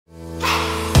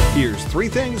Here's 3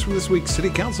 things from this week's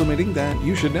City Council meeting that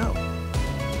you should know.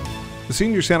 The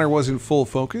Senior Center was in full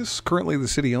focus. Currently, the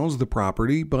city owns the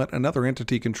property, but another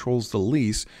entity controls the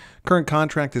lease. Current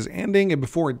contract is ending, and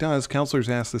before it does, councilors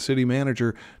asked the city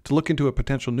manager to look into a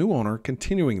potential new owner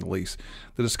continuing the lease.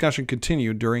 The discussion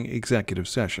continued during executive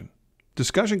session.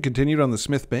 Discussion continued on the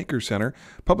Smith Baker Center.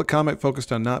 Public comment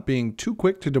focused on not being too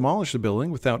quick to demolish the building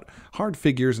without hard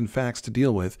figures and facts to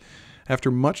deal with.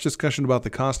 After much discussion about the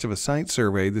cost of a site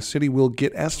survey, the city will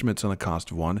get estimates on the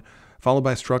cost of one, followed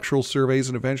by structural surveys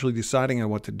and eventually deciding on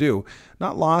what to do.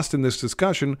 Not lost in this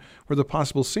discussion were the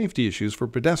possible safety issues for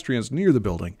pedestrians near the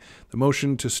building. The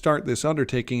motion to start this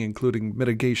undertaking including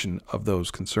mitigation of those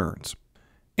concerns.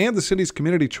 And the city's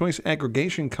community choice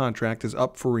aggregation contract is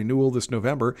up for renewal this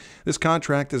November. This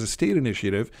contract is a state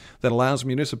initiative that allows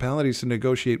municipalities to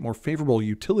negotiate more favorable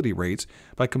utility rates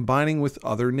by combining with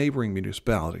other neighboring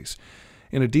municipalities.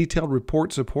 In a detailed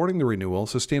report supporting the renewal,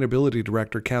 Sustainability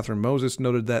Director Catherine Moses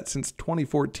noted that since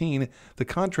 2014, the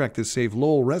contract has saved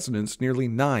Lowell residents nearly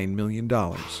 $9 million.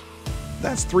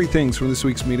 That's 3 things from this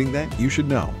week's meeting that you should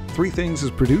know. 3 Things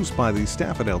is produced by the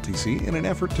staff at LTC in an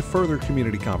effort to further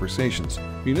community conversations.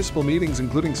 Municipal meetings,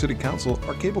 including City Council,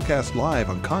 are cablecast live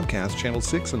on Comcast Channel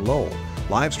 6 in Lowell.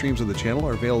 Live streams of the channel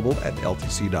are available at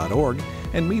ltc.org,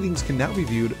 and meetings can now be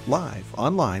viewed live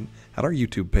online at our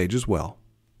YouTube page as well.